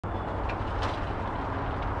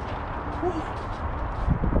Can't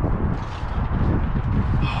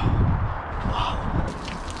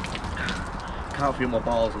feel my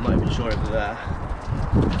balls, I'm not even sure if they're there.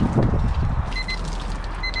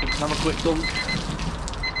 Let's have a quick dunk.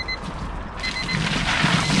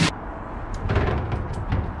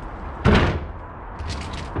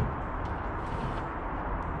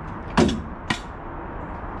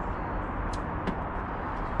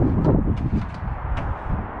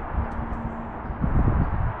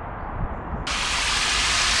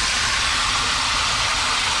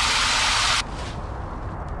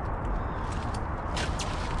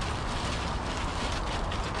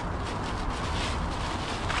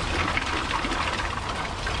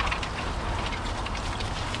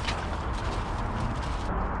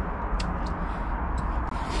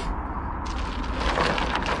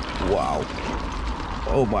 Wow.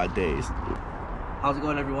 Oh my days. How's it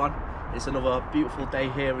going, everyone? It's another beautiful day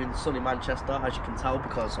here in sunny Manchester, as you can tell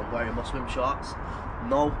because I'm wearing my swim shorts.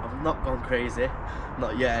 No, I've not gone crazy.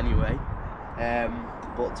 Not yet anyway.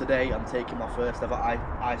 But today I'm taking my first ever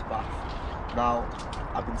ice bath. Now,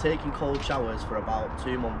 I've been taking cold showers for about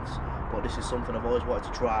 2 months, but this is something I've always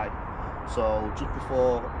wanted to try. So just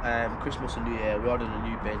before Christmas and New Year, we ordered a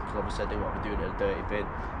new bin because obviously I didn't want to be doing it in a dirty bin.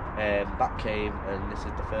 That came, and this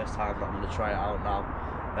is the first time that I'm going to try it out now.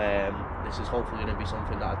 This is hopefully going to be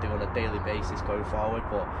something that I do on a daily basis going forward,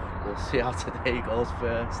 but we'll see how today goes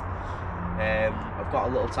first. I've got a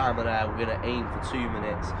little timer there. We're going to aim for 2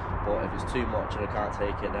 minutes, but if it's too much and I can't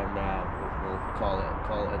take it, then we'll call it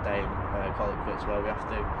a day and call it quits where we have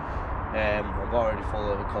to. I'm already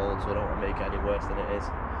full of a cold, so I don't want to make it any worse than it is.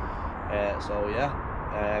 So yeah.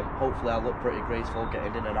 Hopefully I'll look pretty graceful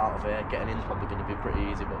getting in and out of here. Getting in is probably going to be pretty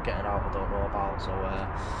easy, but getting out I don't know about, so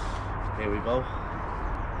here we go.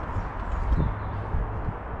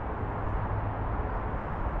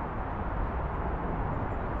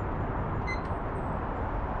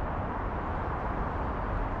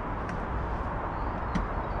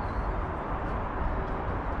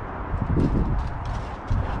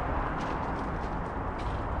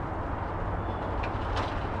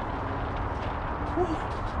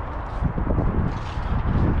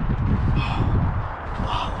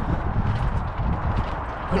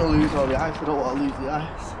 I'm gonna lose all the ice. I don't want to lose the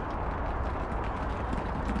ice.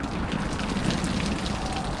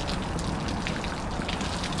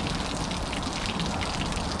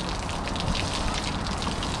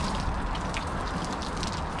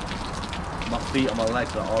 My feet and my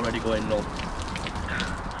legs are already going numb.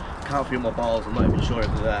 Can't feel my balls. I'm not even sure if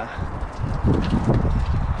they're there.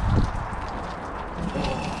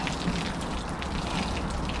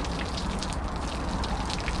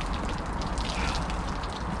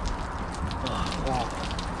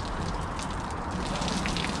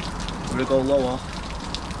 I'm gonna go lower. I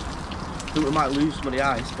think we might lose some of the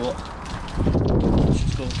ice, but let's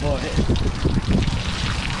just go for it.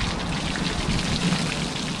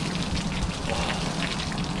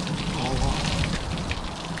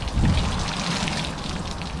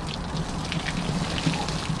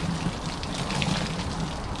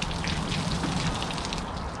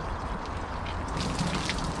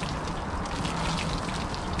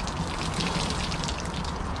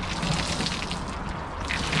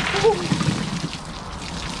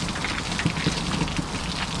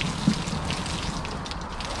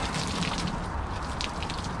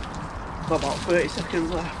 Got about 30 seconds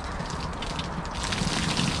left.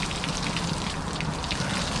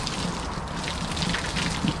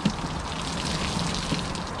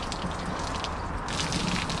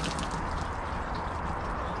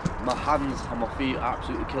 My hands and my feet are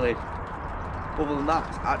absolutely killing. Other than that,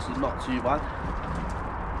 it's actually not too bad.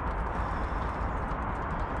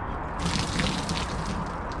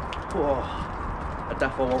 Oh, I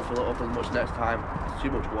definitely won't fill it up as much next time. It's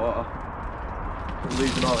too much water. I'm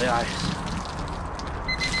losing all the ice.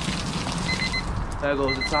 There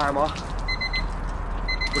goes the timer.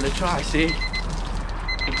 I'm gonna try, see.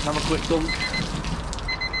 Let's have a quick dunk.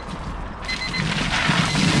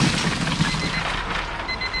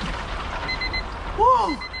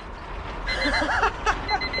 Whoa!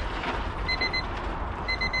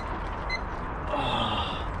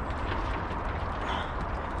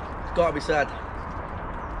 It's gotta be said,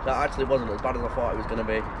 that actually wasn't as bad as I thought it was gonna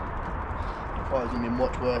be. I thought it was going to be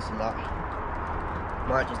much worse than that.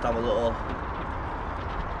 Might just have a little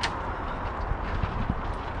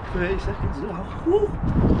 30 seconds now. Woo!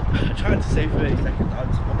 I tried to say 30 seconds now.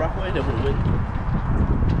 My breath away, then we'll win.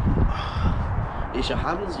 It's your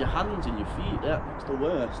hands and your feet. That's the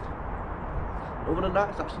worst. Other than that,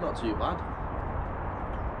 it's actually not too bad.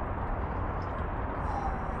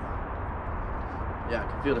 Yeah, I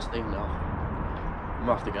can feel this thing now. I'm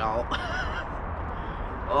gonna have to get out.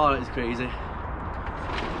 Oh, that is crazy.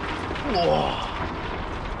 Whoa.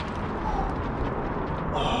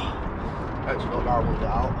 Oh. Actually, not now, I'm gonna get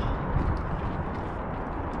out.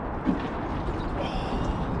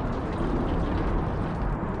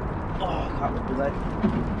 Oh, I can't lift my leg.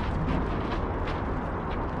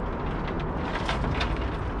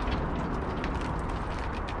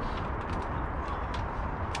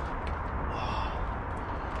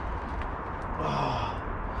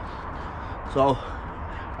 So,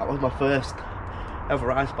 that was my first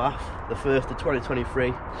ever ice bath, the first of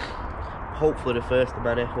 2023. Hopefully the first of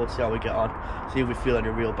many. We'll see how we get on, see if we feel any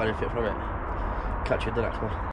real benefit from it. Catch you in the next one.